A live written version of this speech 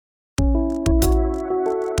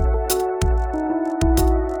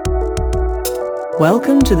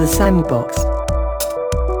Welcome to the Sandbox.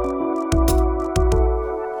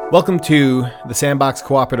 Welcome to the Sandbox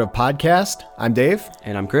Cooperative Podcast. I'm Dave.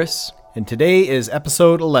 And I'm Chris. And today is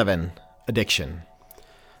episode 11, Addiction.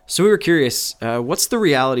 So we were curious, what's the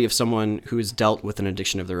reality of someone who has dealt with an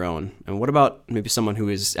addiction of their own? And what about maybe someone who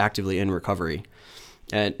is actively in recovery?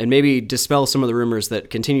 And maybe dispel some of the rumors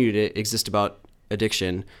that continue to exist about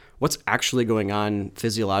addiction. What's actually going on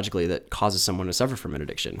physiologically that causes someone to suffer from an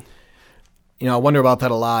addiction? You know, I wonder about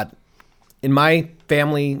that a lot. In my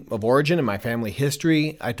family of origin, in my family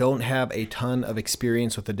history, I don't have a ton of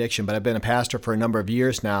experience with addiction, but I've been a pastor for a number of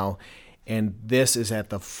years now, and this is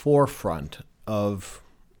at the forefront of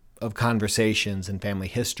conversations and family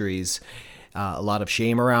histories. A lot of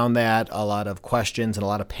shame around that, a lot of questions, and a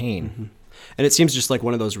lot of pain. Mm-hmm. And it seems just like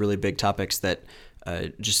one of those really big topics that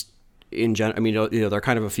in general, I mean, there are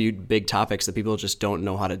kind of a few big topics that people just don't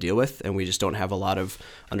know how to deal with, and we just don't have a lot of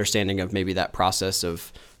understanding of maybe that process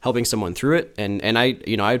of helping someone through it. And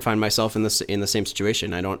I'd find myself in the same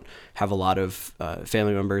situation. I don't have a lot of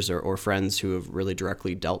family members or friends who have really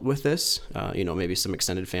directly dealt with this. Maybe some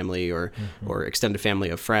extended family or extended family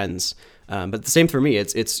of friends. But the same for me.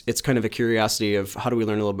 It's kind of a curiosity of how do we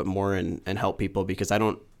learn a little bit more and help people, because I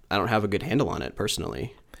don't have a good handle on it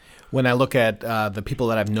personally. When I look at the people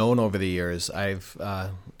that I've known over the years, I've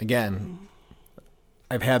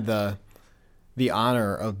had the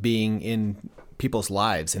honor of being in people's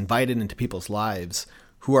lives, invited into people's lives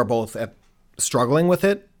who are both struggling with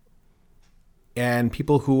it and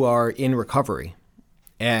people who are in recovery.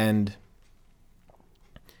 And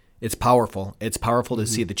it's powerful. It's powerful to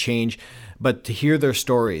see the change, but to hear their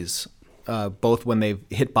stories, both when they've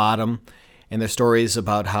hit bottom and their stories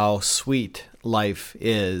about how sweet life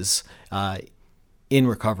is in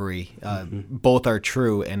recovery, both are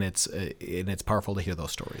true, and it's powerful to hear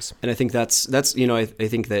those stories. And I think that's I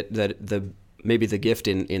think that maybe the gift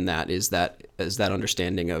in that is that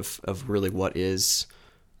understanding of really what is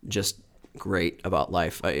just great about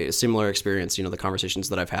life. A similar experience, the conversations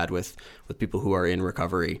that I've had with people who are in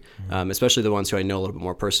recovery, especially the ones who I know a little bit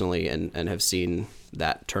more personally and have seen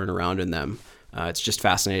that turn around in them. It's just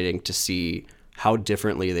fascinating to see how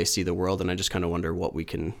differently they see the world, and I just kind of wonder what we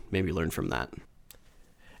can maybe learn from that.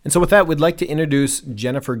 And so with that, we'd like to introduce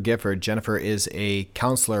Jennifer Gifford. Jennifer is a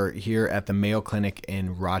counselor here at the Mayo Clinic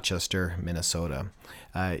in Rochester, Minnesota.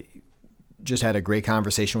 Just had a great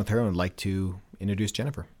conversation with her and would like to introduce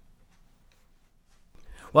Jennifer.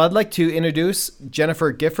 Well, I'd like to introduce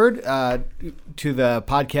Jennifer Gifford to the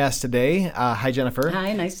podcast today. Hi, Jennifer.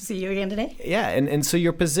 Hi, nice to see you again today. Yeah, and so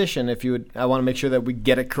your position, if you would, I want to make sure that we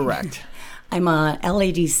get it correct. I'm a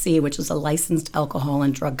LADC, which is a licensed alcohol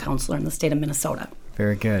and drug counselor in the state of Minnesota.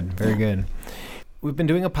 Very good, very good. We've been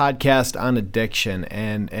doing a podcast on addiction,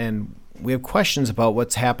 and we have questions about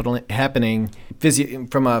what's happening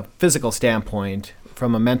from a physical standpoint,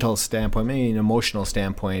 from a mental standpoint, maybe an emotional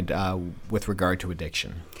standpoint with regard to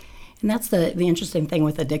addiction. And that's the interesting thing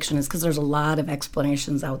with addiction, is because there's a lot of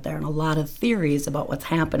explanations out there and a lot of theories about what's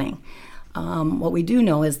happening. What we do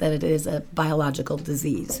know is that it is a biological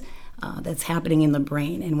disease that's happening in the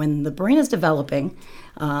brain. And when the brain is developing,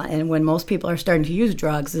 and when most people are starting to use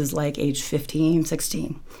drugs, is like age 15,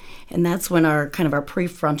 16. And that's when our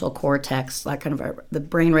prefrontal cortex, the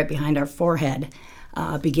brain right behind our forehead,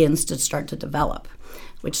 begins to start to develop,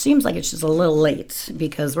 which seems like it's just a little late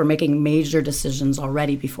because we're making major decisions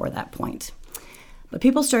already before that point. But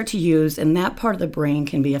people start to use, and that part of the brain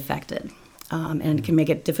can be affected, and it can make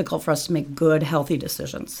it difficult for us to make good, healthy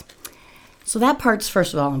decisions. So that part's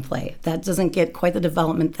first of all in play. That doesn't get quite the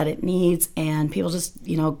development that it needs, and people just,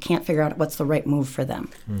 can't figure out what's the right move for them.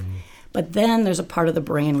 Mm-hmm. But then there's a part of the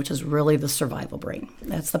brain which is really the survival brain.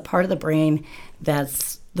 That's the part of the brain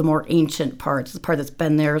that's the more ancient part. It's the part that's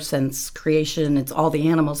been there since creation. It's all the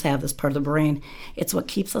animals have this part of the brain. It's what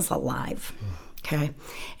keeps us alive. Okay?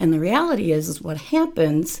 And the reality is what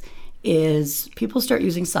happens is people start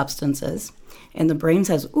using substances, and the brain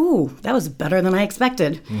says, ooh, that was better than I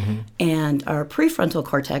expected. Mm-hmm. And our prefrontal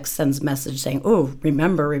cortex sends a message saying, ooh,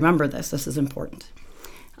 remember this is important.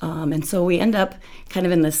 And so we end up kind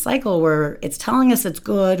of in this cycle where it's telling us it's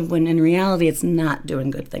good when in reality it's not doing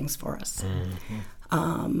good things for us.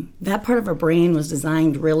 Mm-hmm. That part of our brain was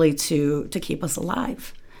designed really to keep us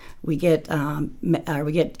alive. We get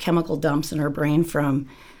chemical dumps in our brain from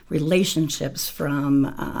relationships, from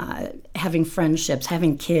having friendships,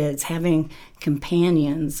 having kids, having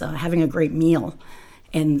companions, having a great meal.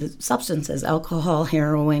 And the substances, alcohol,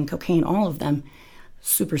 heroin, cocaine, all of them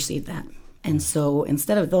supersede that. And so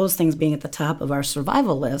instead of those things being at the top of our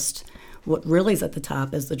survival list, What really is at the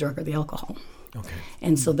top is the drug or the alcohol. Okay.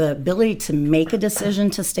 And so the ability to make a decision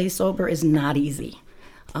to stay sober is not easy,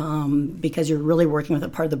 because you're really working with a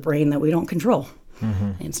part of the brain that we don't control.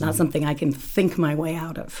 And it's not something I can think my way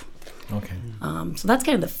out of. Okay. So that's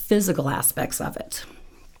kind of the physical aspects of it.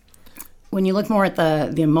 When you look more at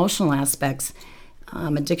the emotional aspects,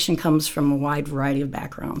 addiction comes from a wide variety of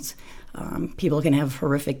backgrounds. People can have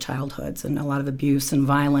horrific childhoods and a lot of abuse and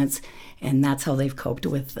violence, and that's how they've coped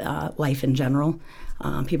with life in general.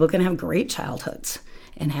 People can have great childhoods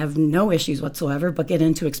and have no issues whatsoever, but get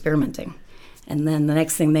into experimenting. And then the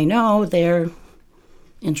next thing they know, they're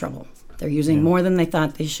in trouble. They're using more than they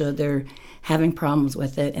thought they should. They're having problems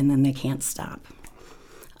with it, and then they can't stop.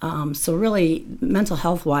 So really, mental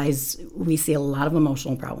health-wise, we see a lot of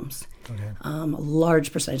emotional problems. Okay. A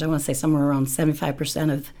large percentage, I want to say somewhere around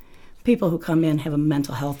 75% of people who come in have a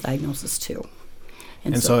mental health diagnosis too.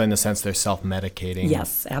 And so in a sense, they're self-medicating.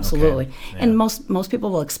 Yes, absolutely. Okay. Yeah. And most people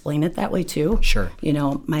will explain it that way too. Sure. You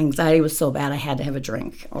know, my anxiety was so bad I had to have a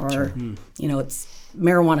drink, or you know, it's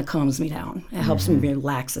marijuana calms me down. It helps me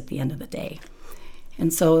relax at the end of the day.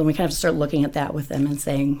 And so then we kind of start looking at that with them and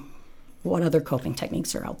saying, what other coping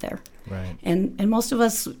techniques are out there? Right. And most of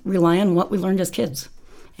us rely on what we learned as kids,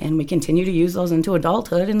 and we continue to use those into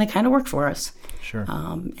adulthood, and they kind of work for us. Sure.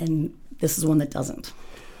 And this is one that doesn't.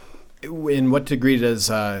 In what degree does,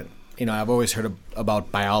 I've always heard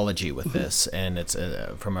about biology with this, and it's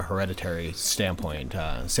from a hereditary standpoint.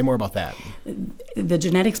 Say more about that. The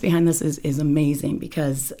genetics behind this is amazing,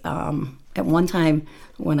 because at one time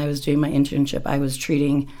when I was doing my internship, I was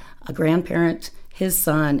treating a grandparent, his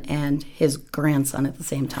son, and his grandson at the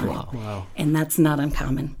same time. Wow. And that's not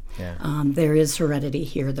uncommon. Yeah. There is heredity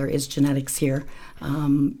here. There is genetics here.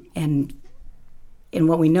 And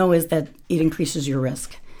what we know is that it increases your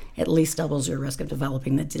risk, at least doubles your risk of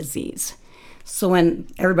developing the disease. So when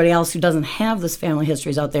everybody else who doesn't have this family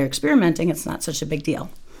history is out there experimenting, it's not such a big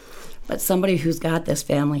deal. But somebody who's got this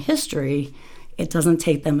family history, it doesn't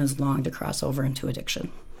take them as long to cross over into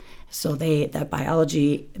addiction. So that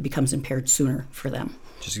biology becomes impaired sooner for them.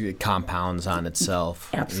 Just it compounds on itself.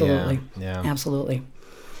 Absolutely. Yeah. Absolutely.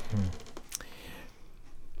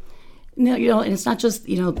 No, and it's not just,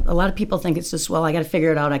 a lot of people think it's just, well, I got to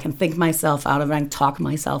figure it out. I can think myself out of it. I can talk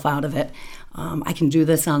myself out of it. I can do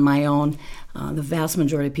this on my own. The vast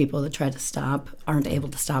majority of people that try to stop aren't able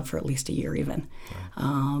to stop for at least a year even.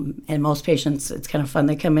 And most patients, it's kind of fun.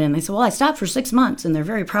 They come in and they say, well, I stopped for 6 months, and they're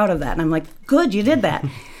very proud of that. And I'm like, good, you did that.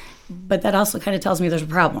 But that also kind of tells me there's a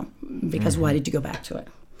problem, because why did you go back to it?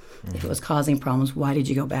 If it was causing problems, why did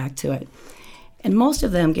you go back to it? And most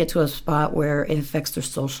of them get to a spot where it affects their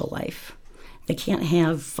social life. They can't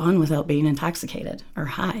have fun without being intoxicated or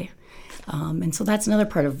high. And so that's another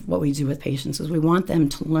part of what we do with patients, is we want them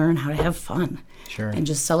to learn how to have fun. Sure. And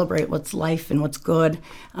just celebrate what's life and what's good,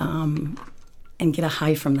 and get a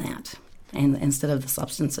high from that, and instead of the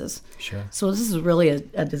substances. Sure. So this is really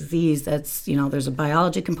a disease that's, there's a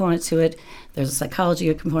biology component to it, there's a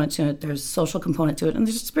psychology component to it, there's a social component to it, and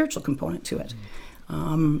there's a spiritual component to it.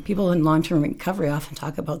 People in long-term recovery often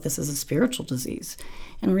talk about this as a spiritual disease.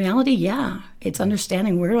 In reality, it's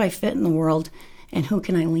understanding, where do I fit in the world, and who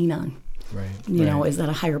can I lean on? Right. Is that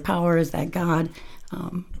a higher power? Is that God?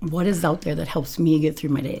 What is out there that helps me get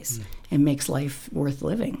through my days and makes life worth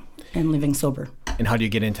living and living sober? And how do you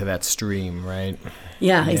get into that stream, right?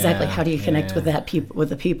 Yeah, exactly. Yeah, How do you connect with with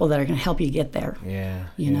the people that are going to help you get there? Yeah.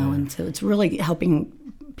 And so it's really helping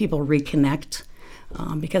people reconnect,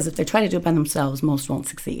 because if they try to do it by themselves, most won't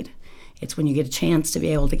succeed. It's when you get a chance to be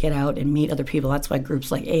able to get out and meet other people. That's why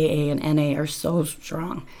groups like AA and NA are so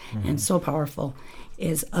strong and so powerful,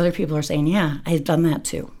 is other people are saying, yeah, I've done that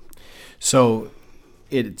too. So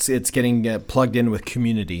it's getting plugged in with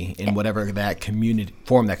community in whatever that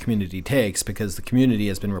community takes, because the community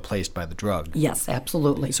has been replaced by the drug. Yes,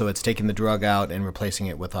 absolutely. So it's taking the drug out and replacing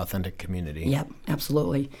it with authentic community. Yep,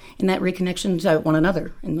 absolutely. And that reconnection to one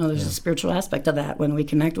another. And there's a spiritual aspect of that. When we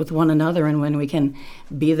connect with one another, and when we can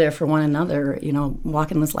be there for one another,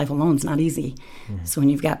 walking this life alone is not easy. So when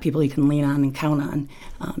you've got people you can lean on and count on,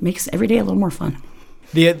 makes every day a little more fun.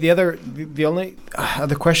 The only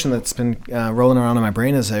other question that's been rolling around in my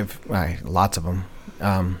brain is lots of them,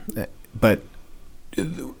 but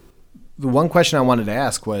the one question I wanted to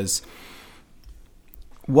ask was,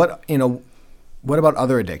 what about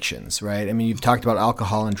other addictions, right? I mean, you've talked about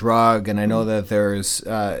alcohol and drug, and I know that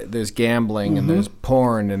there's gambling and there's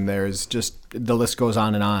porn, and there's just, the list goes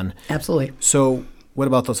on and on. Absolutely. So what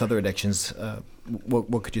about those other addictions?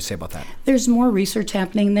 What could you say about that? There's more research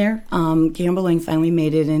happening there. Gambling finally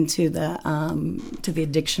made it into the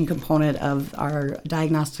addiction component of our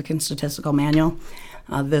diagnostic and statistical manual.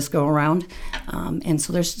 this go around. And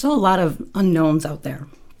so there's still a lot of unknowns out there.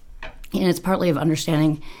 And it's partly of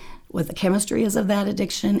understanding what the chemistry is of that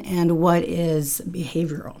addiction and what is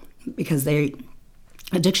behavioral, because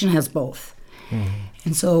addiction has both.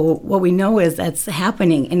 And so what we know is that's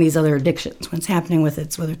happening in these other addictions. When it's happening with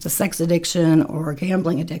whether it's a sex addiction or a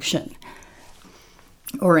gambling addiction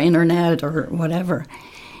or internet or whatever,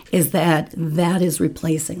 is that is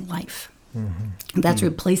replacing life. That's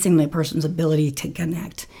replacing the person's ability to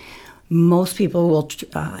connect. Most people will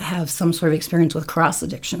have some sort of experience with cross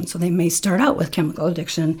addiction. So they may start out with chemical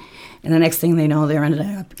addiction, and the next thing they know, they're ended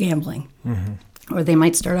up gambling. Or they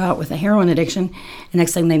might start out with a heroin addiction, and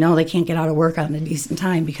next thing they know, they can't get out of work on a decent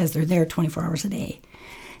time because they're there 24 hours a day.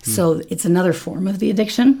 So it's another form of the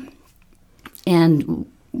addiction, and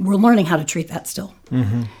we're learning how to treat that still.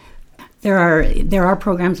 There are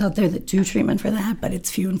programs out there that do treatment for that, but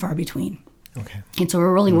it's few and far between. Okay. And so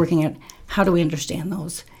we're really working at how do we understand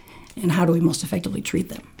those, and how do we most effectively treat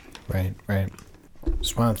them. Right.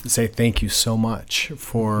 Just want to say thank you so much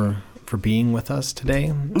for being with us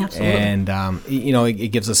today. Absolutely. And, it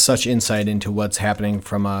gives us such insight into what's happening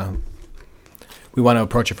we want to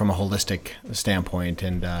approach it from a holistic standpoint,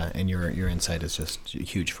 and your insight is just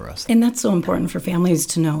huge for us. And that's so important for families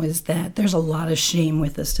to know, is that there's a lot of shame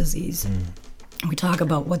with this disease. We talk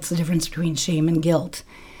about what's the difference between shame and guilt.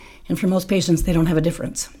 And for most patients, they don't have a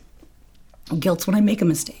difference. Guilt's when I make a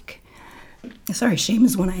mistake. Shame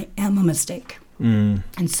is when I am a mistake. And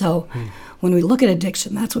so when we look at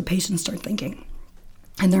addiction, that's what patients start thinking.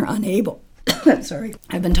 And they're unable. Sorry,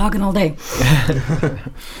 I've been talking all day.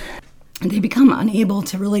 And they become unable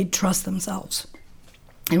to really trust themselves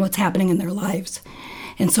and what's happening in their lives.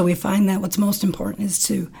 And so we find that what's most important is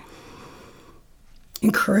to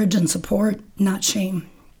encourage and support, not shame.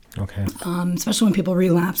 Okay. Especially when people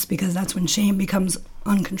relapse, because that's when shame becomes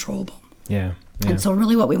uncontrollable. Yeah. And so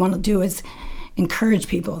really what we want to do is encourage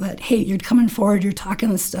people that, hey, you're coming forward, you're talking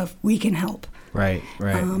this stuff, we can help. Right.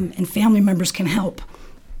 And family members can help.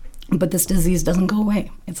 But this disease doesn't go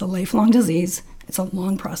away. It's a lifelong disease. It's a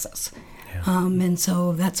long process. Yeah. And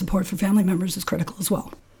so that support for family members is critical as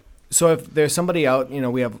well. So if there's somebody out,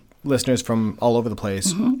 we have listeners from all over the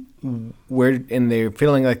place, and they're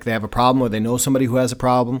feeling like they have a problem, or they know somebody who has a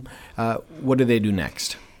problem, what do they do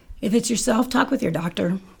next? If it's yourself, talk with your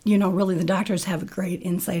doctor. Really the doctors have a great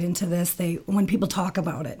insight into this. When people talk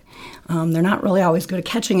about it, they're not really always good at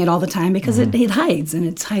catching it all the time, because it hides, and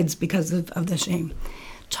it hides because of the shame.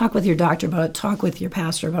 Talk with your doctor about it. Talk with your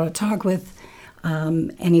pastor about it. Talk with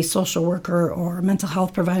any social worker or mental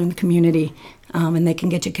health provider in the community, and they can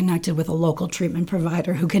get you connected with a local treatment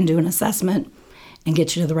provider who can do an assessment and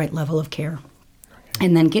get you to the right level of care. Okay.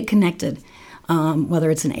 And then get connected, whether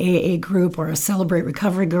it's an AA group or a Celebrate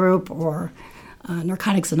Recovery group or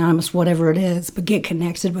Narcotics Anonymous, whatever it is, but get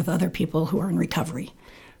connected with other people who are in recovery.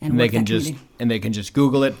 And they can just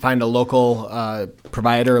Google it, find a local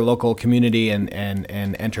provider, local community, and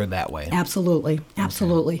enter that way. Absolutely.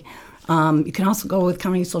 You can also go with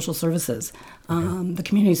community social services. The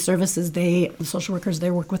community services, the social workers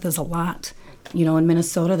they work with us a lot. In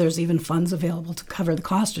Minnesota, there's even funds available to cover the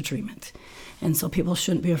cost of treatment. And so people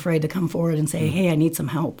shouldn't be afraid to come forward and say, hey, I need some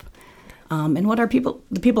help. And what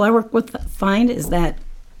the people I work with find is that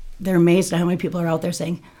they're amazed at how many people are out there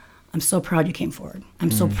saying, I'm so proud you came forward.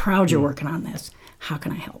 I'm so proud you're working on this. How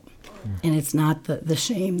can I help? And it's not the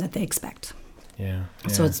shame that they expect. Yeah.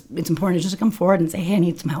 So it's important just to come forward and say, hey, I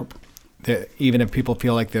need some help. Even if people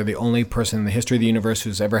feel like they're the only person in the history of the universe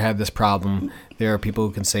who's ever had this problem, there are people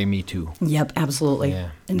who can say, me too. Yep, absolutely.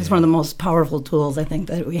 And it's one of the most powerful tools I think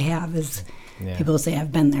that we have is people say,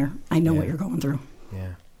 I've been there. I know what you're going through.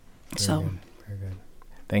 Yeah. Very good.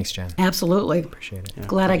 Thanks, Jen. Absolutely. Appreciate it. Yeah,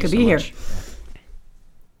 glad I could be here.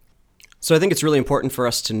 So I think it's really important for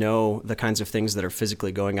us to know the kinds of things that are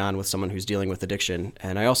physically going on with someone who's dealing with addiction.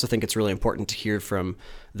 And I also think it's really important to hear from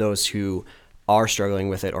those who are struggling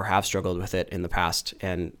with it or have struggled with it in the past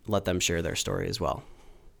and let them share their story as well.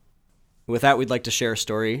 With that, we'd like to share a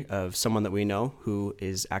story of someone that we know who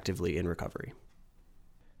is actively in recovery.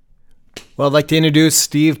 Well, I'd like to introduce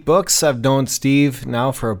Steve Books. I've known Steve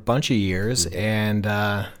now for a bunch of years, and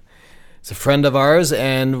he's a friend of ours,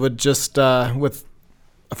 and with a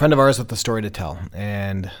story to tell.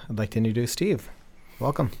 And I'd like to introduce Steve.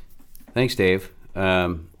 Welcome. Thanks, Dave.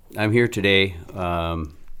 I'm here today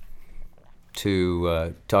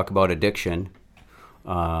to talk about addiction.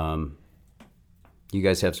 you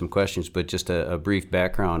guys have some questions, but just a brief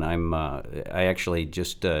background. I actually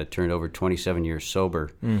just turned over 27 years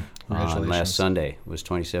sober. Congratulations. Last Sunday was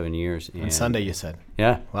 27 years. On Sunday, you said.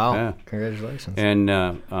 Yeah. Wow. Yeah. Congratulations. And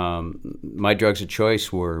my drugs of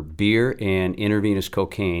choice were beer and intravenous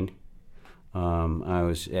cocaine. I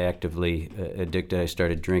was actively addicted. I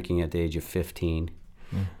started drinking at the age of 15.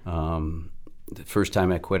 The first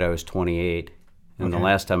time I quit, I was 28. And the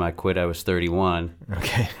last time I quit, I was 31.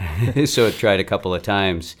 Okay. So I tried a couple of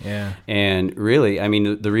times. Yeah. And really, I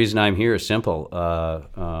mean, the reason I'm here is simple.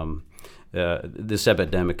 This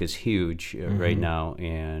epidemic is huge right now,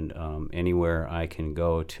 and anywhere I can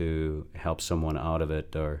go to help someone out of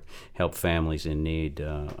it or help families in need,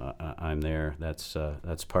 I'm there. That's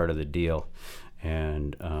part of the deal.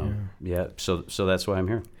 And so that's why I'm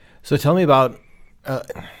here. So tell me about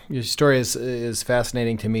your story is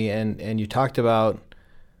fascinating to me, and you talked about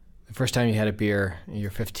the first time you had a beer.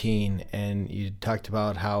 You're 15, and you talked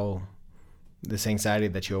about how this anxiety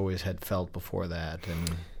that you always had felt before that,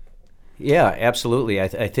 and yeah, absolutely. I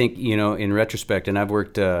think in retrospect, and I've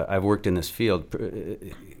worked in this field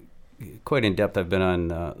quite in depth. I've been on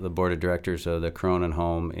the board of directors of the Cronin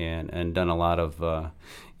Home and done a lot of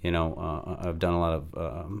I've done a lot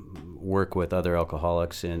of work with other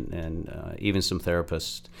alcoholics and even some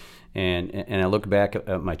therapists. And I look back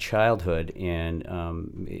at my childhood,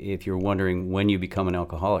 and if you're wondering when you become an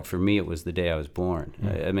alcoholic, for me it was the day I was born.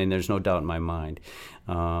 I mean, there's no doubt in my mind.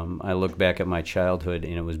 I look back at my childhood,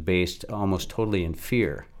 and it was based almost totally in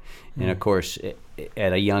fear. And of course,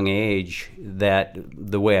 at a young age, that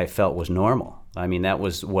the way I felt was normal. I mean, that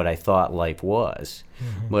was what I thought life was.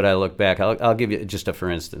 But I look back, I'll give you just a for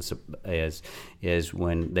instance, is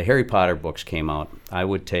when the Harry Potter books came out, I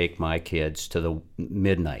would take my kids to the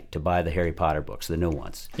midnight to buy the Harry Potter books, the new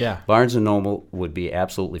ones. Yeah. Barnes & Noble would be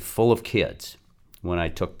absolutely full of kids when I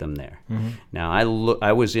took them there. Now,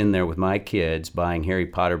 I was in there with my kids buying Harry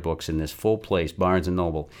Potter books in this full place, Barnes &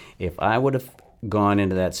 Noble. If I would have gone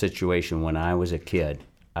into that situation when I was a kid,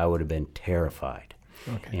 I would have been terrified.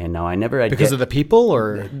 Okay. And now I never because of the people,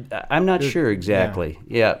 or I'm not sure exactly.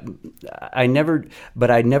 Yeah, I never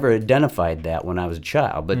identified that when I was a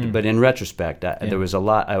child. But in retrospect, there was a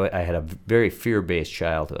lot. I had a very fear-based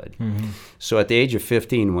childhood. So at the age of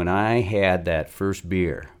 15, when I had that first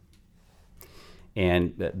beer,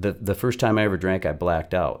 and the first time I ever drank, I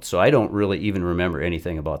blacked out. So I don't really even remember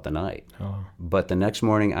anything about the night. But the next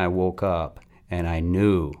morning, I woke up and I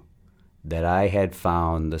knew that I had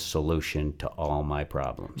found the solution to all my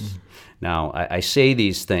problems. Now, I say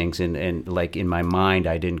these things, and like in my mind,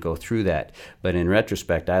 I didn't go through that. But in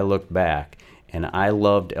retrospect, I looked back, and I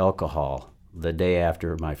loved alcohol the day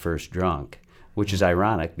after my first drunk, which is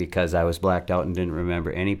ironic because I was blacked out and didn't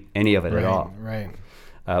remember any of it at all. Right.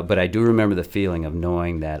 But I do remember the feeling of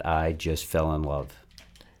knowing that I just fell in love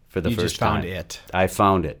for the first time. You just found it. I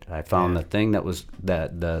found it. I found the thing that was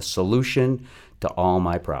the solution to all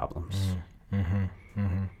my problems. And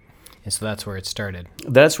so that's where it started.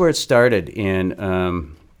 That's where it started, and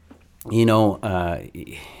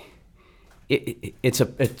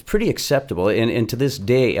it's pretty acceptable. And to this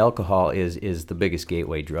day, alcohol is the biggest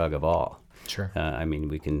gateway drug of all. Sure. I mean,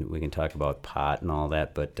 we can talk about pot and all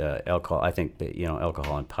that, but alcohol. I think that,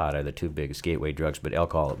 alcohol and pot are the two biggest gateway drugs, but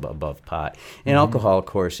alcohol above pot. And alcohol, of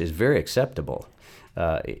course, is very acceptable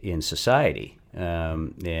in society. It's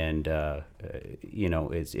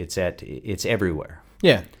everywhere.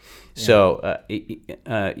 Yeah. So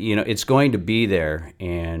it's going to be there,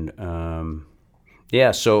 and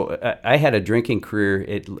So I had a drinking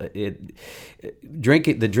career.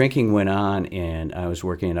 The drinking went on, and I was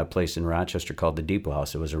working at a place in Rochester called the Depot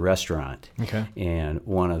House. It was a restaurant. Okay. And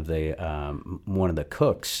one of the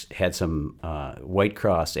cooks had some White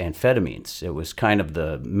Cross amphetamines. It was kind of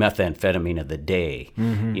the methamphetamine of the day.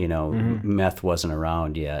 Meth wasn't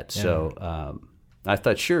around yet, so I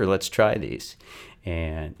thought, sure, let's try these,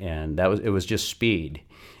 and it was just speed.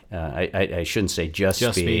 I shouldn't say just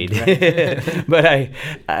speed. Right.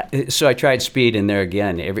 But so I tried speed, and there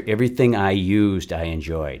again, everything I used, I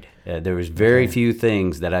enjoyed. There was very few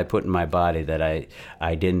things that I put in my body that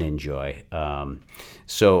I didn't enjoy.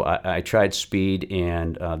 So I tried speed,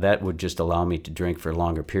 and that would just allow me to drink for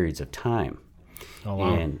longer periods of time. Oh,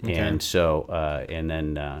 wow. And so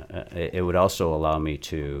then it would also allow me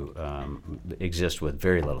to exist with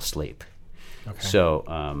very little sleep. Okay. So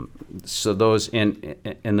those in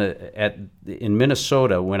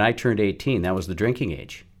Minnesota, when I turned 18, that was the drinking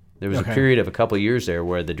age. There was a period of a couple of years there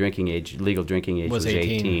where the legal drinking age was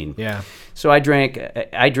 18. Yeah. So I drank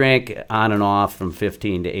on and off from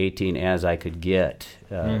 15 to 18 as I could get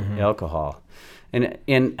alcohol, and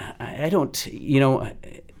I don't,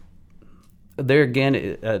 there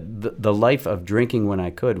again, the life of drinking when I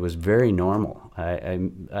could was very normal.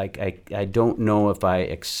 I don't know if I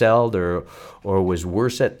excelled or was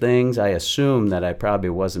worse at things. I assume that I probably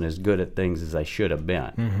wasn't as good at things as I should have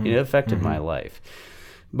been. Mm-hmm. It affected my life.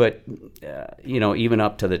 But, even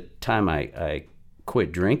up to the time I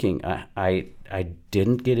quit drinking, I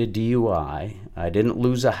didn't get a DUI. I didn't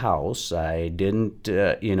lose a house. I didn't,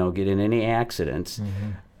 get in any accidents.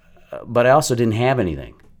 Mm-hmm. But I also didn't have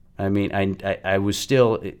anything. I mean, I was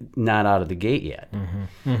still not out of the gate yet.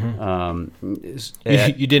 You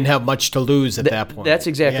didn't have much to lose at that point. That's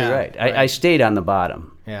exactly Yeah, right. I stayed on the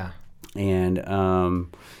bottom. Yeah. And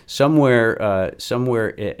somewhere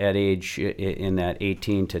at age in that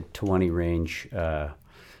 18 to 20 range, I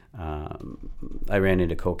ran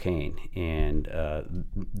into cocaine, and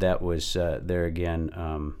that was there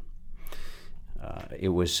again. It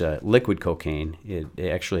was liquid cocaine. It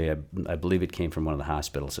actually, I believe, it came from one of the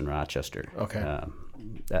hospitals in Rochester. Okay.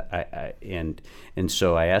 And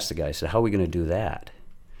so I asked the guy. I said, "How are we going to do that?"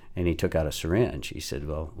 And he took out a syringe. He said,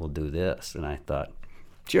 "Well, we'll do this." And I thought,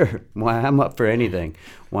 "Sure, why? I'm up for anything.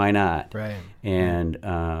 Why not?" Right. And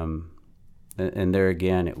there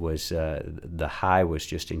again, it was the high was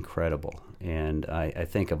just incredible. And I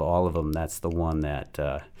think of all of them, that's the one that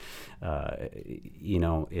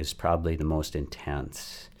is probably the most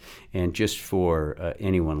intense. And just for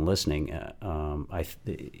anyone listening,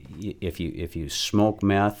 if you smoke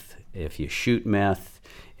meth, if you shoot meth,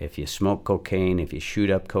 if you smoke cocaine, if you shoot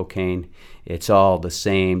up cocaine, it's all the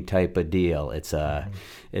same type of deal. It's a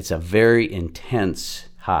very intense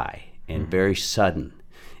high and very sudden.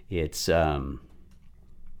 It's I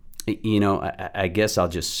guess I'll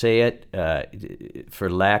just say it for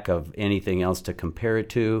lack of anything else to compare it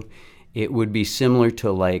to. It would be similar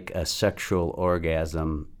to like a sexual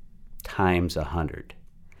orgasm times 100.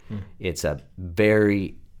 It's a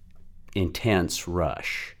very intense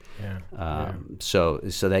rush. Yeah. So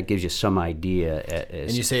that gives you some idea.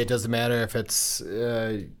 And you say it doesn't matter if it's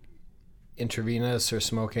intravenous or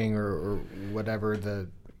smoking or whatever the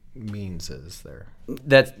means is there.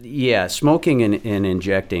 Smoking and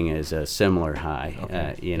injecting is a similar high.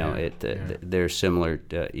 Okay. They're similar.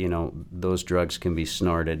 Those drugs can be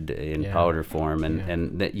snorted in powder form,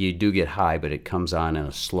 and that you do get high, but it comes on in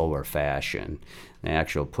a slower fashion. The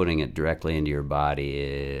actual putting it directly into your body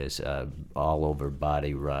is all over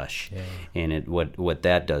body rush, and what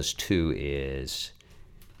that does too is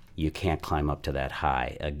you can't climb up to that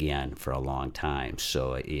high again for a long time.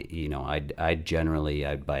 So, I'd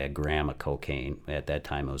buy a gram of cocaine. At that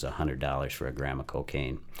time, it was $100 for a gram of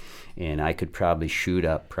cocaine. And I could probably shoot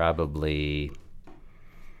up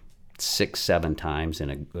 6-7 times,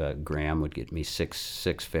 and a gram would get me six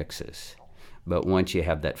fixes. But once you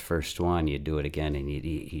have that first one, you do it again, and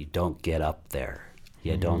you don't get up there.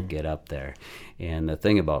 You don't get up there. And the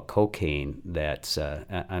thing about cocaine, that's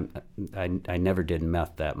I never did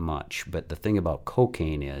meth that much, but the thing about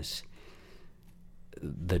cocaine is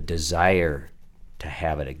the desire to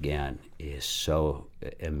have it again is so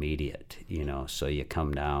immediate, so you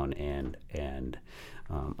come down and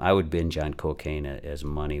I would binge on cocaine as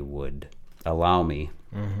money would allow me,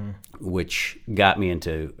 which got me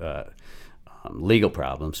into legal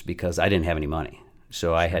problems because I didn't have any money.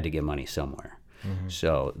 So I had to get money somewhere.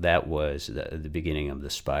 So that was the beginning of the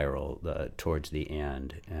spiral towards the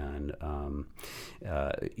end. And,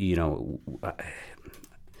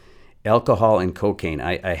 alcohol and cocaine,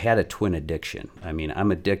 I had a twin addiction. I mean,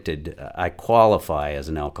 I'm addicted. I qualify as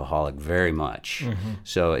an alcoholic very much.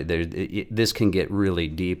 So this can get really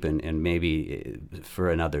deep and maybe for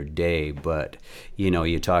another day. But,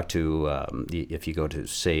 you talk to, if you go to,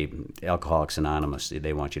 say, Alcoholics Anonymous,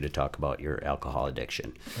 they want you to talk about your alcohol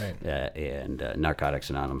addiction. Right. And Narcotics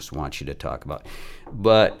Anonymous wants you to talk about.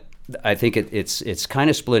 But I think it's kind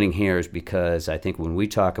of splitting hairs because I think when we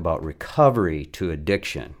talk about recovery to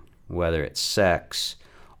addiction, whether it's sex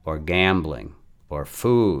or gambling or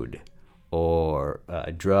food or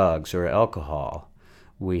drugs or alcohol,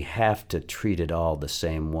 we have to treat it all the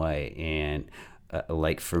same way. And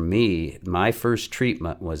like for me, my first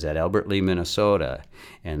treatment was at Albert Lea, Minnesota,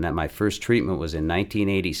 and that my first treatment was in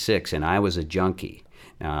 1986, and I was a junkie.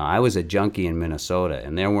 Now, I was a junkie in Minnesota,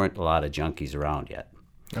 and there weren't a lot of junkies around yet.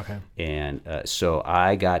 Okay. And so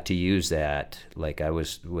I got to use that. Like I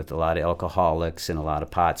was with a lot of alcoholics and a lot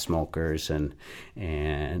of pot smokers, and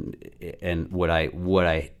what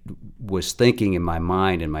I was thinking in my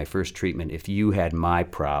mind in my first treatment, if you had my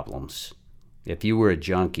problems, if you were a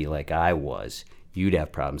junkie like I was, you'd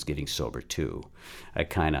have problems getting sober too. I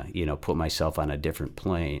kind of put myself on a different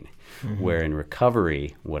plane. Where in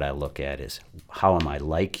recovery, what I look at is how am I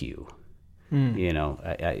like you? You know,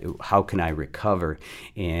 how can I recover?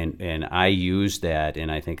 And I use that,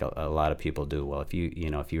 and I think a lot of people do. Well, if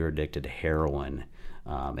you're addicted to heroin,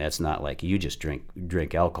 that's not like you just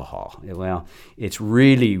drink alcohol. Well, it's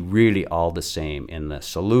really, really all the same, and the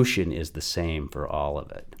solution is the same for all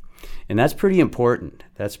of it. And that's pretty important.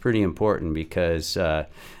 That's pretty important because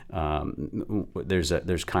there's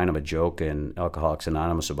kind of a joke in Alcoholics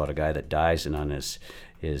Anonymous about a guy that dies, and on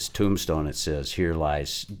his tombstone it says, "Here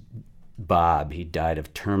lies Bob. He died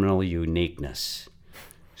of terminal uniqueness."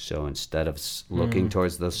 So instead of looking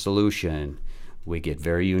towards the solution, we get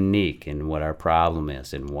very unique in what our problem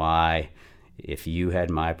is and why. If you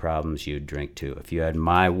had my problems, you'd drink too. If you had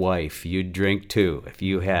my wife, you'd drink too. If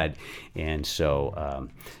you had, and so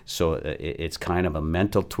it's kind of a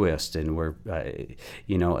mental twist, and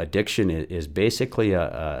addiction is basically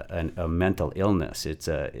a mental illness.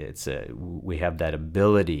 We have that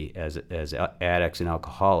ability as addicts and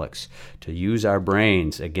alcoholics to use our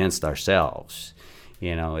brains against ourselves.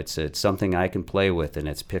 You know, it's something I can play with, and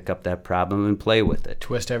it's pick up that problem and play with it.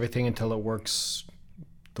 Twist everything until it works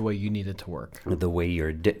the way you need it to work. The way your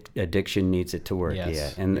addiction needs it to work,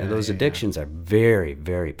 yes. Yeah. And those addictions are very,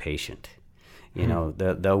 very patient. You know,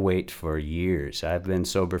 they'll wait for years. I've been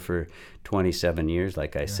sober for 27 years,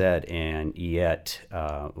 like I said, and yet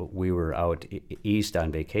we were out east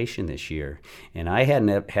on vacation this year, and I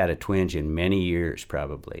hadn't had a twinge in many years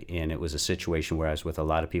probably, and it was a situation where I was with a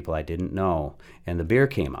lot of people I didn't know, and the beer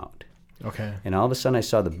came out. Okay. And all of a sudden I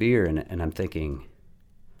saw the beer, and I'm thinking,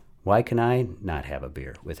 why can I not have a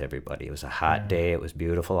beer with everybody? It was a hot day. It was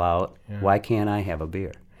beautiful out. Yeah. Why can't I have a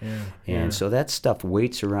beer? And so that stuff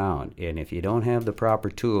waits around. And if you don't have the proper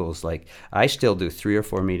tools, like I still do 3 or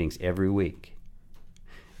 4 meetings every week.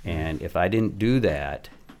 And if I didn't do that,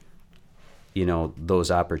 you know,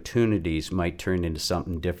 those opportunities might turn into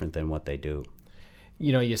something different than what they do.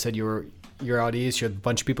 You know, you said you're out east. You had a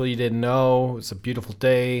bunch of people you didn't know. It was a beautiful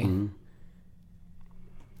day. Mm-hmm.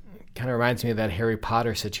 Kind of reminds me of that Harry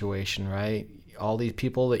Potter situation, right? All these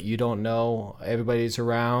people that you don't know, everybody's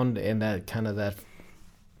around, and that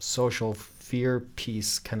social fear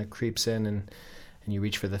piece kind of creeps in, and you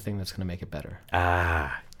reach for the thing that's going to make it better.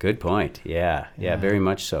 Ah, good point. Yeah, very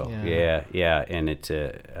much so. Yeah. And it's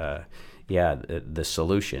the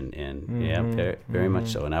solution, and very much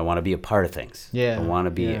so. And I want to be a part of things. Yeah, I want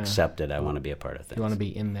to be accepted. I want to be a part of things. You want to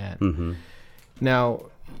be in that. Mm-hmm. Now,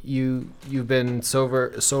 you've been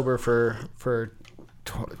sober for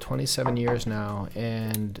 27 years now,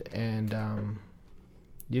 and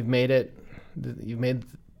you've made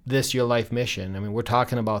this your life mission. I mean, we're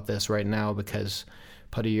talking about this right now because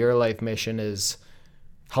part of your life mission is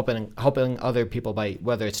helping other people by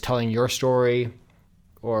whether it's telling your story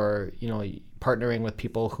or, you know, partnering with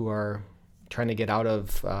people who are trying to get out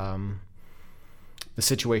of the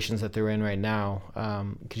situations that they're in right now.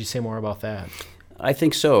 Could you say more about that? I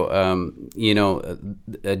think so.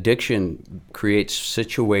 Addiction creates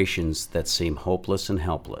situations that seem hopeless and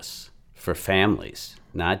helpless for families,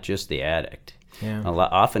 not just the addict. Yeah.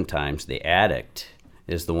 Oftentimes, the addict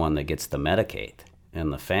is the one that gets the Medicaid,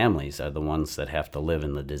 and the families are the ones that have to live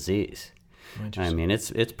in the disease. I mean,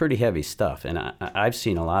 it's pretty heavy stuff, and I've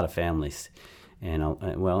seen a lot of families, and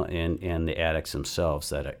the addicts themselves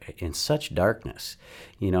that are in such darkness.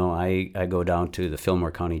 You know, I go down to the Fillmore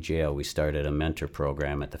County Jail. We started a mentor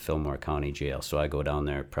program at the Fillmore County Jail, so I go down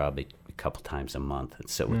there probably a couple times a month and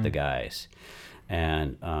sit with the guys,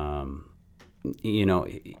 and you know,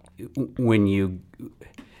 when you,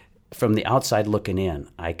 from the outside looking in,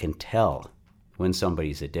 I can tell when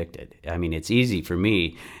somebody's addicted. I mean, it's easy for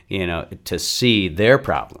me, you know, to see their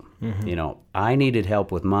problem. Mm-hmm. You know, I needed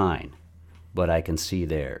help with mine, but I can see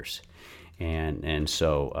theirs. And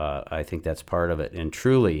so I think that's part of it. And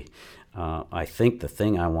truly, I think the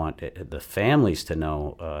thing I want the families to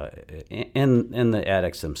know and the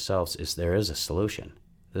addicts themselves is there is a solution.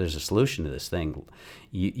 There's a solution to this thing.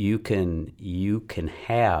 You can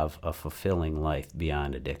have a fulfilling life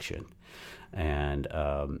beyond addiction, and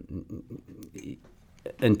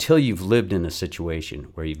until you've lived in a situation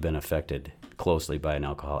where you've been affected closely by an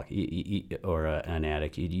alcoholic or an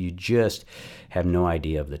addict, you just have no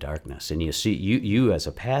idea of the darkness. And you see, you as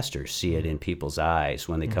a pastor see it in people's eyes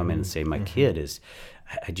when they come in and say, "My kid is."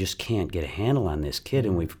 I just can't get a handle on this kid,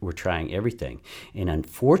 and we're trying everything, and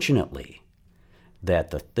unfortunately,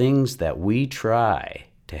 that the things that we try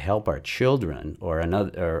to help our children or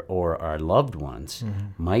our loved ones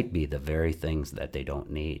might be the very things that they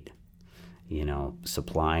don't need. You know,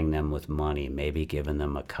 supplying them with money, maybe giving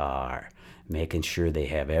them a car, making sure they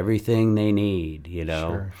have everything they need, you know.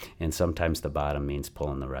 Sure. And sometimes the bottom means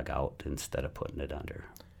pulling the rug out instead of putting it under.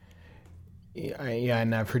 Yeah,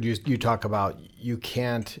 and I've heard you talk about you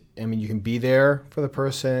can't. I mean, you can be there for the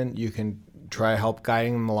person, you can try to help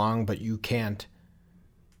guiding them along, but you can't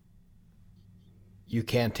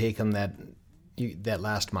take them that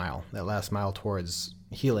last mile. That last mile towards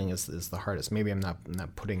healing is the hardest. Maybe I'm not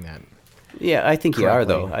putting that. Yeah, I think correctly. you are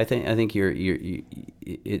though. I think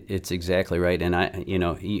it's exactly right. And you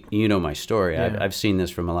know my story. Yeah. I've seen this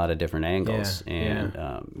from a lot of different angles. Yeah, And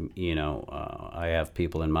I have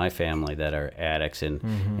people in my family that are addicts,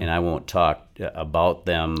 and I won't talk about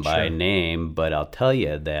them by name, but I'll tell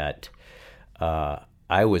you that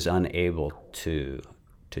I was unable to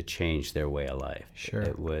change their way of life. Sure.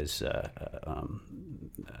 It was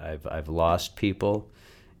I've lost people.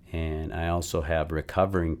 And I also have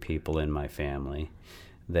recovering people in my family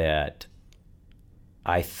that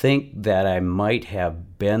I think that I might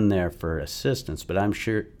have been there for assistance, but I'm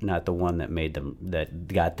sure not the one that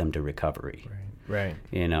got them to recovery. Right.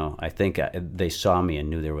 I think they saw me and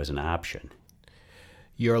knew there was an option.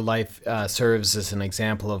 Your life serves as an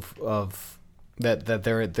example of that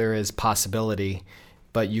there is possibility,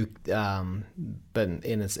 but but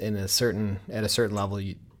at a certain level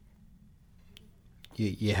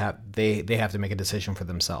they have to make a decision for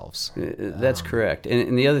themselves. That's correct.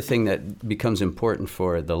 And the other thing that becomes important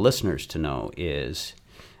for the listeners to know is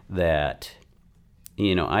that,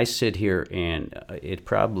 I sit here and it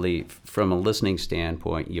probably, from a listening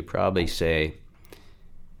standpoint, you probably say,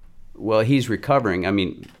 well, he's recovering. I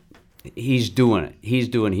mean, he's doing it. He's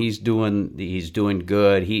doing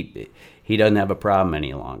good. He doesn't have a problem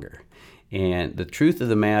any longer. And the truth of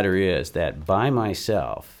the matter is that by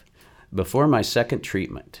myself, before my second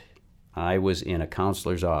treatment, I was in a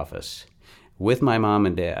counselor's office with my mom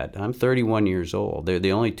and dad. I'm 31 years old. They're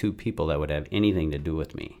the only two people that would have anything to do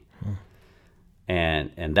with me.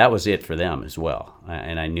 And that was it for them as well.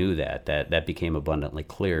 And I knew that became abundantly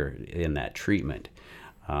clear in that treatment.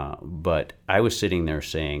 But I was sitting there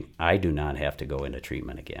saying, I do not have to go into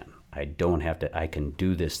treatment again. I don't have to. I can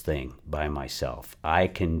do this thing by myself. I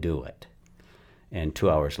can do it. And 2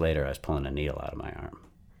 hours later, I was pulling a needle out of my arm.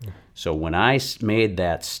 So when I made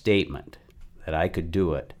that statement that I could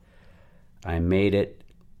do it, I made it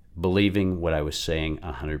believing what I was saying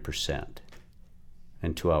 100%.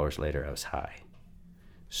 And 2 hours later, I was high.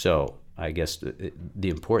 So I guess the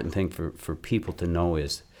important thing for people to know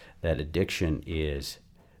is that addiction is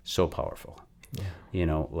so powerful. Yeah.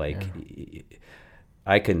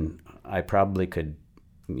 I probably could,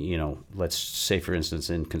 let's say, for instance,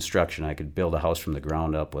 in construction, I could build a house from the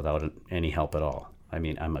ground up without any help at all. I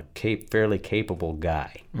mean, I'm a fairly capable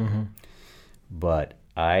guy, but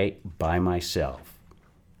by myself,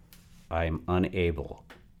 I'm unable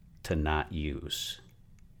to not use.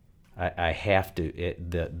 I have to.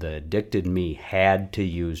 The addicted me had to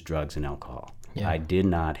use drugs and alcohol. Yeah. I did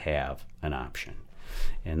not have an option,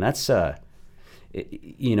 and that's I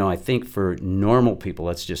think for normal people,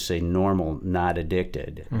 let's just say normal, not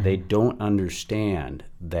addicted, they don't understand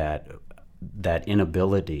that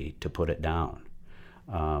inability to put it down.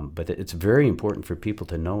 But it's very important for people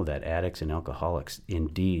to know that addicts and alcoholics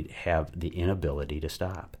indeed have the inability to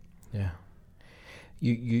stop. Yeah.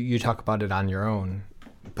 You talk about it on your own,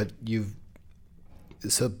 but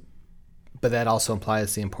but that also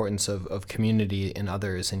implies the importance of community in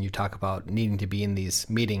others, and you talk about needing to be in these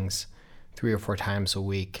meetings 3 or 4 times a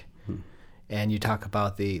week, and you talk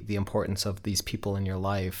about the importance of these people in your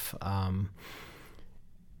life.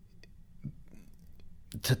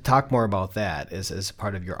 To talk more about that as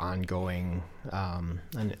part of your ongoing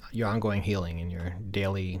healing and your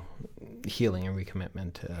daily healing and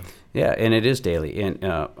recommitment. Yeah, and it is daily. And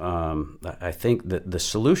I think that the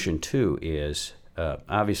solution, too, is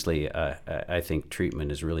obviously I think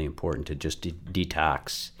treatment is really important to just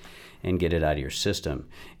detox and get it out of your system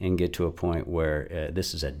and get to a point where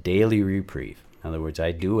this is a daily reprieve. In other words,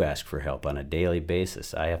 I do ask for help on a daily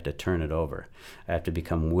basis. I have to turn it over. I have to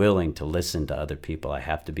become willing to listen to other people. I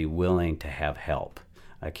have to be willing to have help.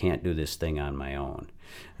 I can't do this thing on my own.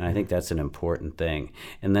 And I think that's an important thing.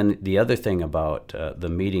 And then the other thing about the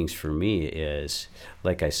meetings for me is,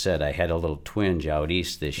 like I said, I had a little twinge out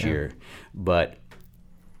east this year. But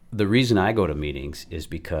the reason I go to meetings is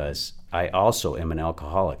because I also am an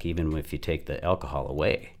alcoholic, even if you take the alcohol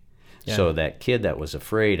away. Yeah. So that kid that was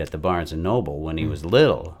afraid at the Barnes & Noble when he was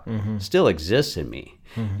little still exists in me.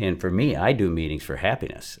 And for me, I do meetings for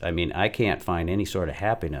happiness. I mean, I can't find any sort of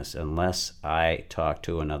happiness unless I talk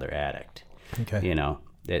to another addict. Okay.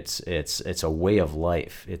 It's a way of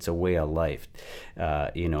life. It's a way of life.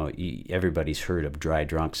 Everybody's heard of dry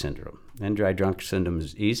drunk syndrome. And dry drunk syndrome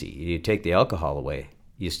is easy. You take the alcohol away,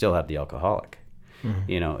 you still have the alcoholic.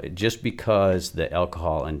 Just because the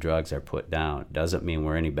alcohol and drugs are put down doesn't mean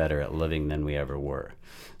we're any better at living than we ever were.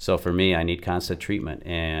 So for me, I need constant treatment,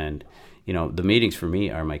 and the meetings for me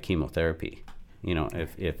are my chemotherapy.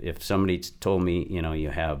 If somebody told me, you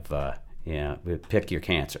have pick your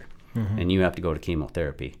cancer, and you have to go to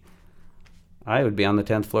chemotherapy, I would be on the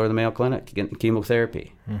 10th floor of the Mayo Clinic getting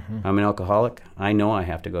chemotherapy. I'm an alcoholic. I know I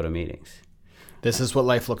have to go to meetings. This is what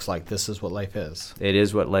life looks like. This is what life is. It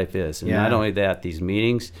is what life is. And Yeah. not only that, these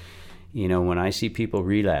meetings, when I see people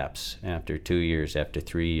relapse after 2 years, after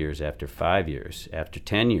 3 years, after 5 years, after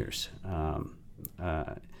 10 years,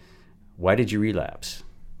 why did you relapse?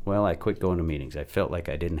 Well, I quit going to meetings. I felt like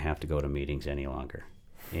I didn't have to go to meetings any longer.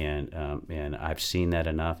 And I've seen that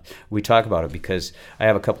enough. We talk about it because I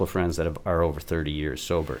have a couple of friends that are over 30 years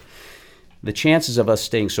sober. The chances of us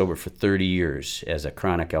staying sober for 30 years as a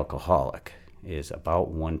chronic alcoholic is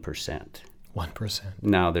about 1%. 1%.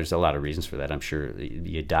 Now, there's a lot of reasons for that. I'm sure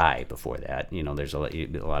you die before that. There's a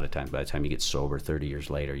lot of times by the time you get sober 30 years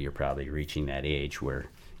later, you're probably reaching that age where,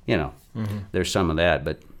 there's some of that.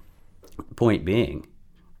 But point being,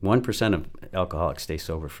 1% of alcoholics stay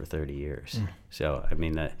sober for 30 years. So, I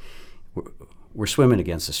mean, we're swimming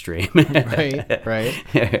against the stream.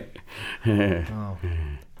 Right. Oh.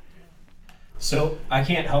 So I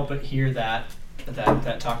can't help but hear that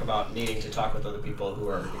talk about needing to talk with other people who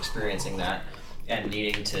are experiencing that and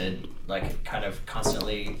needing to kind of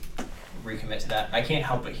constantly recommit to that. I can't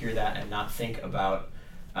help but hear that and not think about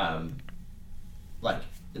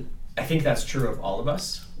I think that's true of all of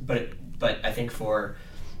us, but I think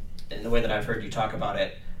in the way that I've heard you talk about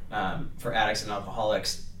it, for addicts and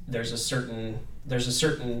alcoholics, there's a certain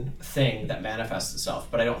thing that manifests itself,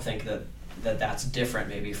 but I don't think that's different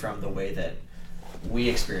maybe from the way that we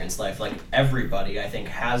experience life. Like everybody, I think,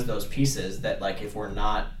 has those pieces that if we're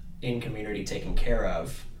not in community taken care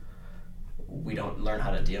of, we don't learn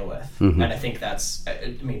how to deal with. And I think that's,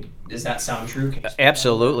 does that sound true?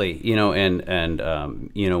 Absolutely.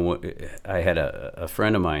 I had a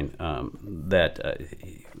friend of mine that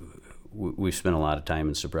we've spent a lot of time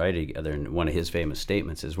in sobriety together, and one of his famous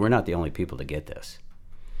statements is, we're not the only people to get this,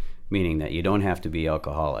 meaning that you don't have to be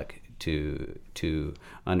alcoholic to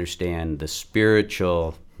understand the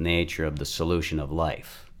spiritual nature of the solution of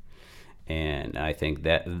life. And I think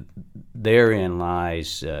that therein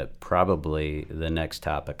lies probably the next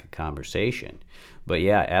topic of conversation. But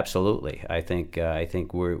yeah, absolutely. I think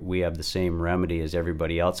we have the same remedy as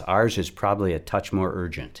everybody else. Ours is probably a touch more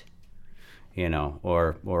urgent,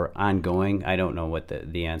 or ongoing. I don't know what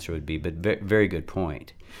the answer would be, but very good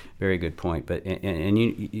point. Very good point. But and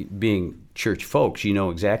you being church folks, you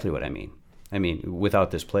know exactly what I mean. I mean,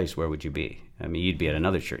 without this place, where would you be? I mean, you'd be at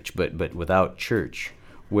another church. But without church,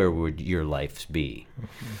 where would your life be?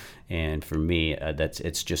 And for me,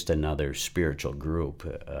 it's just another spiritual group.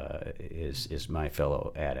 Is my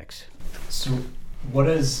fellow addicts. So, what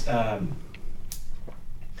is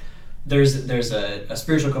there's a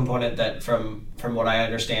spiritual component that from what I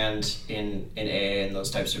understand in AA and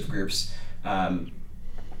those types of groups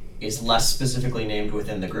is less specifically named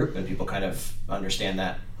within the group, and people kind of understand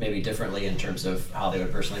that maybe differently in terms of how they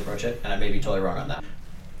would personally approach it, and I may be totally wrong on that.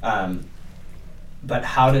 But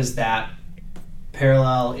how does that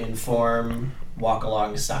parallel, inform, walk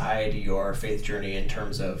alongside your faith journey in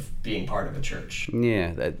terms of being part of a church?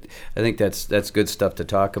 Yeah, I think that's good stuff to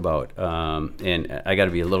talk about. And I got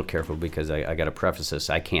to be a little careful because I got to preface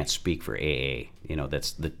this. I can't speak for AA.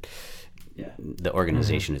 That's the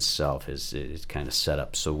organization itself is kind of set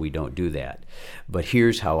up so we don't do that. But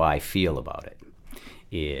here's how I feel about it: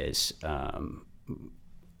 is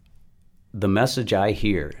the message I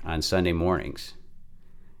hear on Sunday mornings,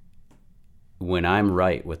 when I'm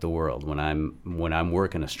right with the world, when I'm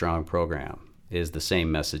working a strong program, is the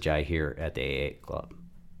same message I hear at the AA club.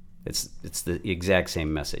 It's the exact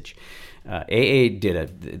same message. AA did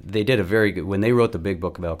a very good, when they wrote the Big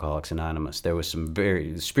Book of Alcoholics Anonymous, there was some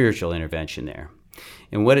very spiritual intervention there.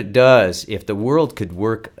 And what it does, if the world could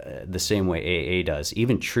work the same way AA does,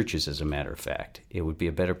 even churches as a matter of fact, it would be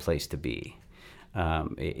a better place to be.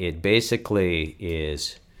 It basically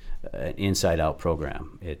is an inside-out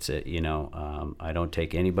program. It's I don't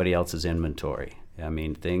take anybody else's inventory. I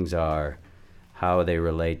mean, things are how they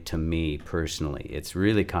relate to me personally. It's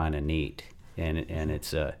really kind of neat, and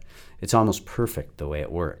it's almost perfect the way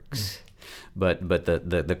it works. But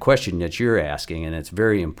the question that you're asking, and it's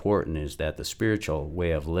very important, is that the spiritual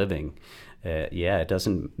way of living, it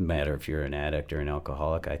doesn't matter if you're an addict or an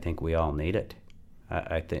alcoholic. I think we all need it.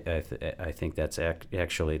 I think that's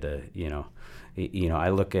actually the, I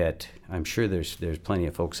look at, I'm sure there's plenty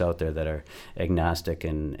of folks out there that are agnostic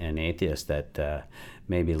and atheists that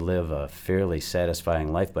maybe live a fairly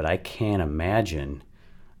satisfying life, but I can't imagine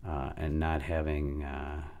and not having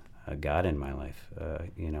a God in my life.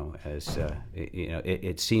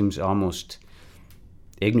 It seems almost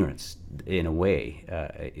ignorance in a way,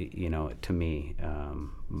 to me.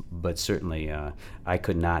 But certainly, I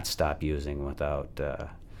could not stop using without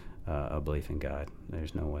a belief in God.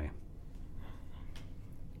 There's no way.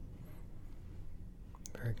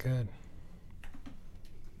 Very good.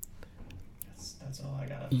 That's all I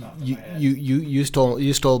got off the top of my head.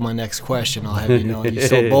 You stole my next question. I'll have you know, you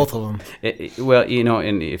stole both of them. Well,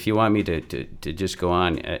 and if you want me to just go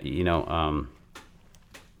on,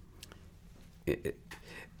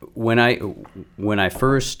 when I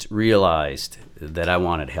first realized that I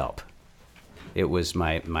wanted help, it was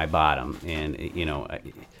my bottom, and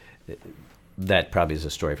that probably is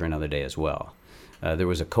a story for another day as well. There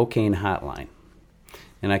was a cocaine hotline,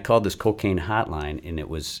 and I called this cocaine hotline, and it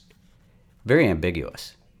was very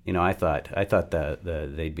ambiguous. I thought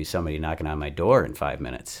they'd be somebody knocking on my door in 5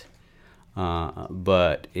 minutes.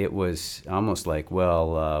 But it was almost like,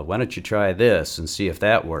 well, why don't you try this and see if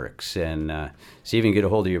that works, and see if you can get a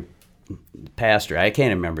hold of your pastor. I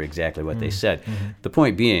can't remember exactly what they said. Mm-hmm. The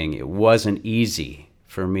point being, it wasn't easy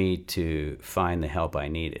for me to find the help I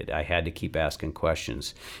needed. I had to keep asking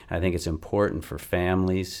questions. I think it's important for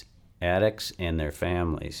families, addicts and their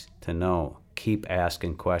families, to know, keep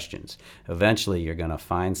asking questions. Eventually you're going to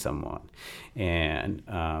find someone. And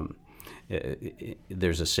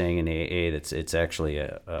there's a saying in AA that's it's actually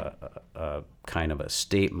a kind of a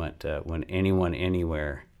statement. When anyone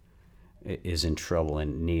anywhere is in trouble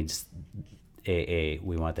and needs AA,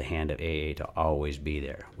 we want the hand of AA to always be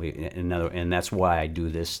there. And that's why I do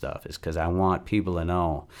this stuff, is because I want people to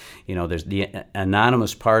know, there's the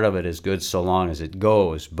anonymous part of it is good so long as it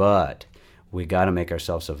goes, but we got to make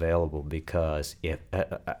ourselves available, because if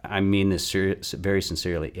I mean this very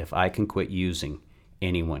sincerely, if I can quit using,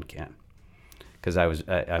 anyone can. Because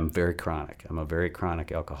I'm very chronic. I'm a very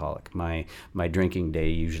chronic alcoholic. My drinking day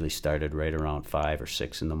usually started right around 5 or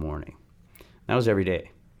 6 in the morning. That was every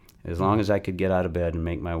day. As long as I could get out of bed and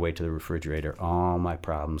make my way to the refrigerator, all my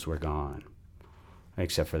problems were gone,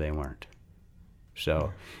 except for they weren't.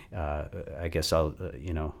 So I guess I'll,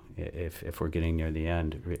 if we're getting near the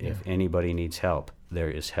end, if anybody needs help, there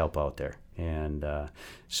is help out there, and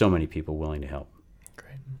so many people willing to help.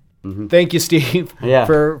 Great. Mm-hmm. Thank you, Steve,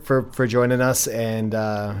 for joining us, and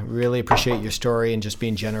really appreciate your story and just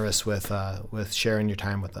being generous with sharing your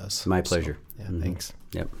time with us. My pleasure. So, thanks.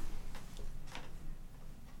 Yep.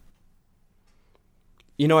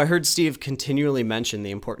 I heard Steve continually mention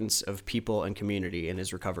the importance of people and community in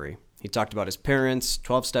his recovery. He talked about his parents,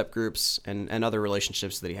 12-step groups, and other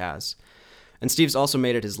relationships that he has. And Steve's also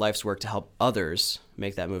made it his life's work to help others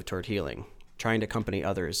make that move toward healing, trying to accompany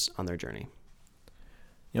others on their journey.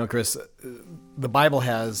 Chris, the Bible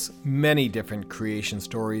has many different creation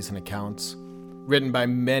stories and accounts, written by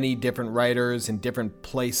many different writers in different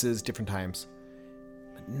places, different times.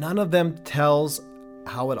 But none of them tells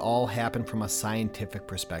how it all happened from a scientific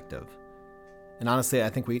perspective. And honestly, I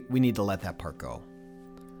think we need to let that part go.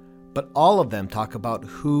 But all of them talk about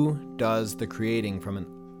who does the creating from an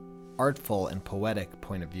artful and poetic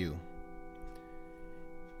point of view.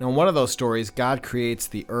 Now, in one of those stories, God creates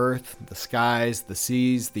the earth, the skies, the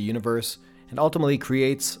seas, the universe, and ultimately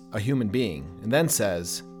creates a human being, and then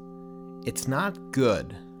says, "It's not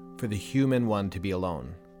good for the human one to be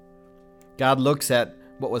alone." God looks at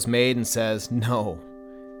what was made and says, "No,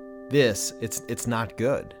 it's not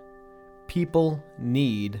good. People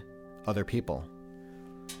need other people."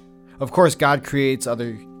 Of course, God creates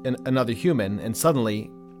another human, and suddenly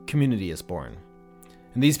community is born.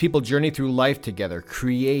 And these people journey through life together,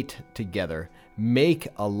 create together, make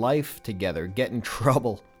a life together, get in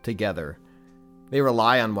trouble together. They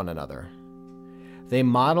rely on one another. They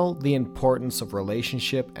model the importance of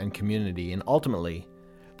relationship and community, and ultimately,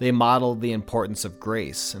 they model the importance of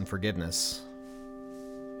grace and forgiveness.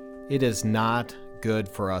 It is not good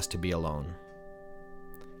for us to be alone.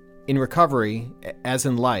 In recovery, as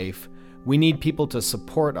in life, we need people to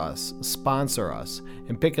support us, sponsor us,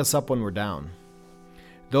 and pick us up when we're down.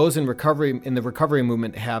 Those in the recovery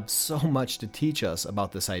movement have so much to teach us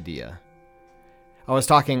about this idea. I was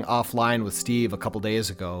talking offline with Steve a couple days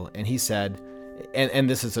ago, and he said, and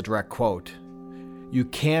this is a direct quote, "You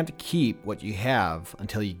can't keep what you have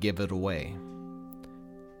until you give it away."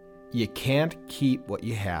 You can't keep what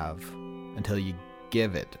you have until you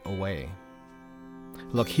give it away.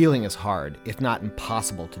 Look, healing is hard, if not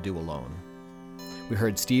impossible, to do alone. We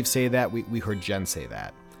heard Steve say that. We heard Jen say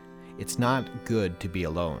that. It's not good to be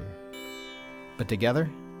alone. But together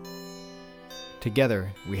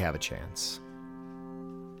we have a chance.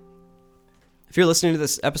 If you're listening to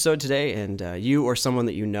this episode today and you or someone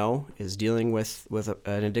that you know is dealing with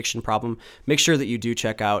an addiction problem, make sure that you do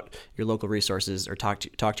check out your local resources or talk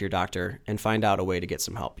to your doctor and find out a way to get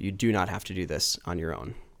some help. You do not have to do this on your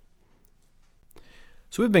own.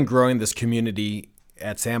 So we've been growing this community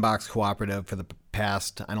at Sandbox Cooperative for the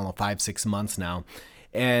past, 5-6 months now,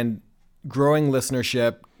 and growing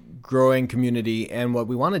listenership, growing community, and what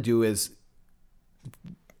we want to do is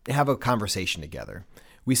have a conversation together.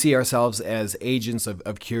 We see ourselves as agents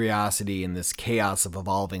of curiosity in this chaos of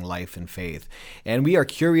evolving life and faith. And we are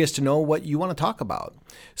curious to know what you want to talk about.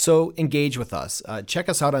 So engage with us. Check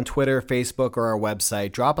us out on Twitter, Facebook, or our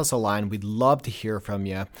website. Drop us a line. We'd love to hear from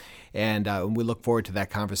you. And we look forward to that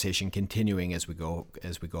conversation continuing as we go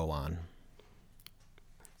on.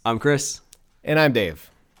 I'm Chris. And I'm Dave.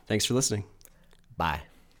 Thanks for listening. Bye.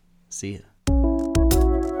 See ya.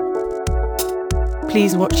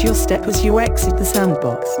 Please watch your step as you exit the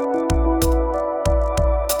sandbox.